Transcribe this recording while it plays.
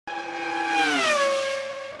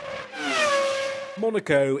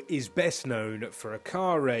Monaco is best known for a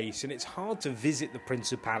car race, and it's hard to visit the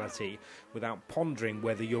Principality without pondering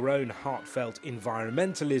whether your own heartfelt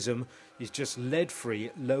environmentalism is just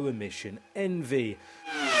lead-free, low-emission envy.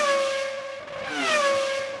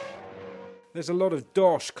 There's a lot of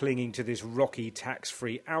dosh clinging to this rocky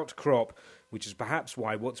tax-free outcrop, which is perhaps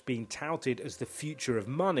why what's being touted as the future of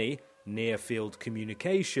money, near-field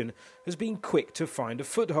communication, has been quick to find a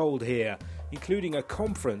foothold here, including a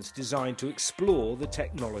conference designed to explore the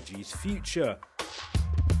technology's future.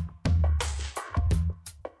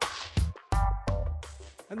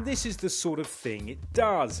 And this is the sort of thing it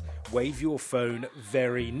does. Wave your phone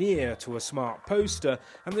very near to a smart poster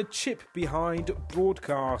and the chip behind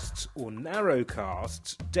broadcasts or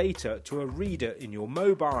narrowcasts data to a reader in your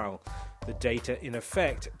mobile. The data in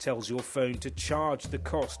effect tells your phone to charge the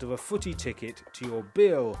cost of a footy ticket to your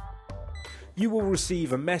bill. You will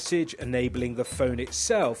receive a message enabling the phone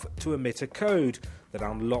itself to emit a code that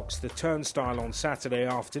unlocks the turnstile on Saturday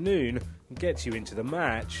afternoon and gets you into the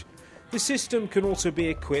match. The system can also be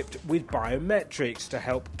equipped with biometrics to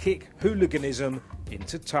help kick hooliganism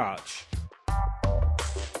into touch.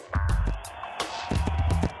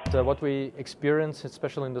 What we experience,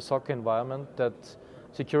 especially in the soccer environment, that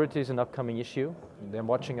security is an upcoming issue. They're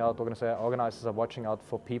watching out, organizers are watching out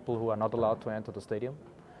for people who are not allowed to enter the stadium.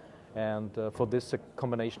 And for this, a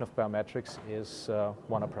combination of biometrics is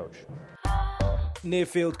one approach.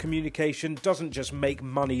 Near-field communication doesn't just make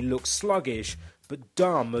money look sluggish, but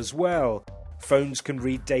dumb as well. Phones can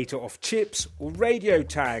read data off chips or radio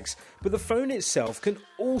tags, but the phone itself can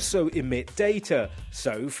also emit data.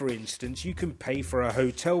 So, for instance, you can pay for a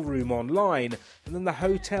hotel room online, and then the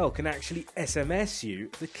hotel can actually SMS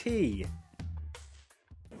you the key.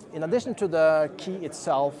 In addition to the key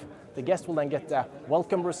itself, the guest will then get a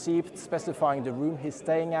welcome receipt specifying the room he's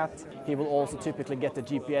staying at. He will also typically get the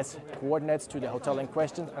GPS coordinates to the hotel in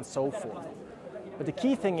question and so forth. But the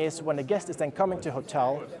key thing is, when the guest is then coming to the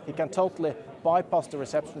hotel, he can totally bypass the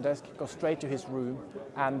reception desk, go straight to his room,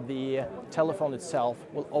 and the telephone itself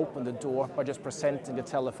will open the door by just presenting the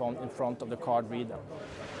telephone in front of the card reader.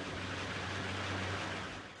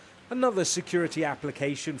 Another security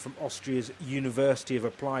application from Austria's University of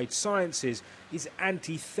Applied Sciences is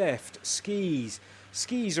anti-theft skis.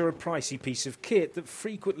 Skis are a pricey piece of kit that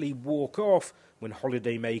frequently walk off when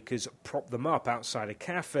holidaymakers prop them up outside a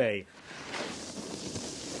cafe.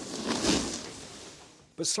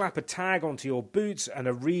 But slap a tag onto your boots and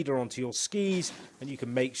a reader onto your skis, and you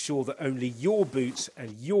can make sure that only your boots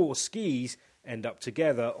and your skis end up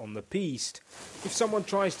together on the piste. If someone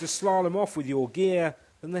tries to slalom off with your gear,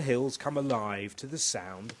 then the hills come alive to the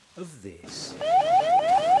sound of this.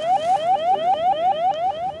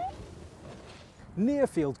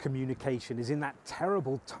 Near-field communication is in that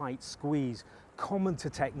terrible tight squeeze common to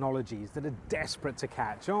technologies that are desperate to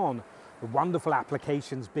catch on. The wonderful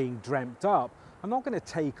applications being dreamt up are not going to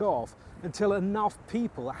take off until enough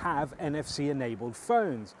people have NFC-enabled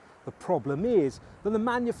phones. The problem is that the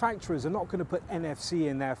manufacturers are not going to put NFC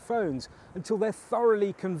in their phones until they're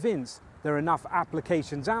thoroughly convinced there are enough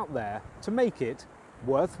applications out there to make it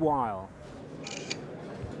worthwhile.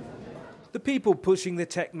 The people pushing the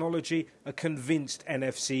technology are convinced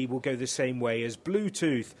NFC will go the same way as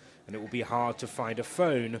Bluetooth, and it will be hard to find a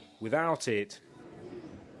phone without it.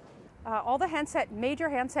 All the major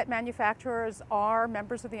handset manufacturers are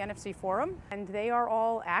members of the NFC Forum, and they are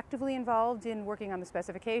all actively involved in working on the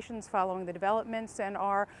specifications, following the developments, and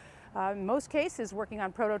are, in most cases, working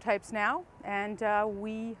on prototypes now. And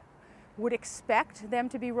we would expect them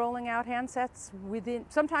to be rolling out handsets within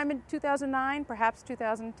sometime in 2009, perhaps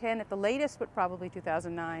 2010 at the latest, but probably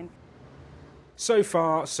 2009. So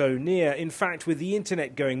far, so near. In fact, with the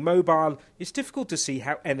internet going mobile, it's difficult to see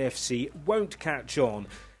how NFC won't catch on.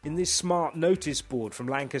 In this smart notice board from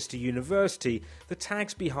Lancaster University, the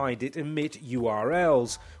tags behind it emit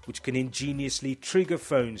URLs, which can ingeniously trigger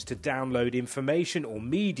phones to download information or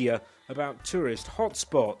media about tourist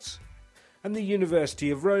hotspots. And the University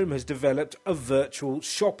of Rome has developed a virtual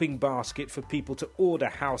shopping basket for people to order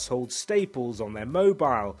household staples on their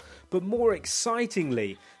mobile. But more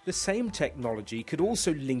excitingly, the same technology could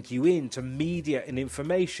also link you in to media and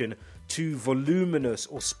information too voluminous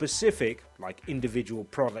or specific, like individual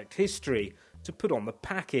product history, to put on the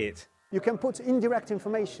packet. You can put indirect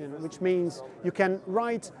information, which means you can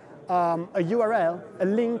write a URL, a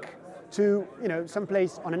link to some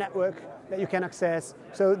place on a network that you can access.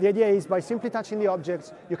 So the idea is, by simply touching the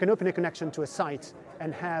object, you can open a connection to a site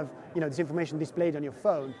and have this information displayed on your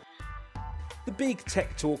phone. The big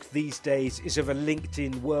tech talk these days is of a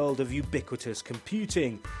LinkedIn world of ubiquitous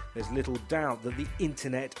computing. There's little doubt that the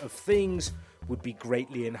Internet of Things would be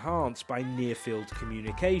greatly enhanced by near-field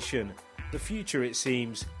communication. The future, it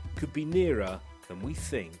seems, could be nearer than we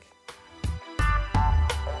think.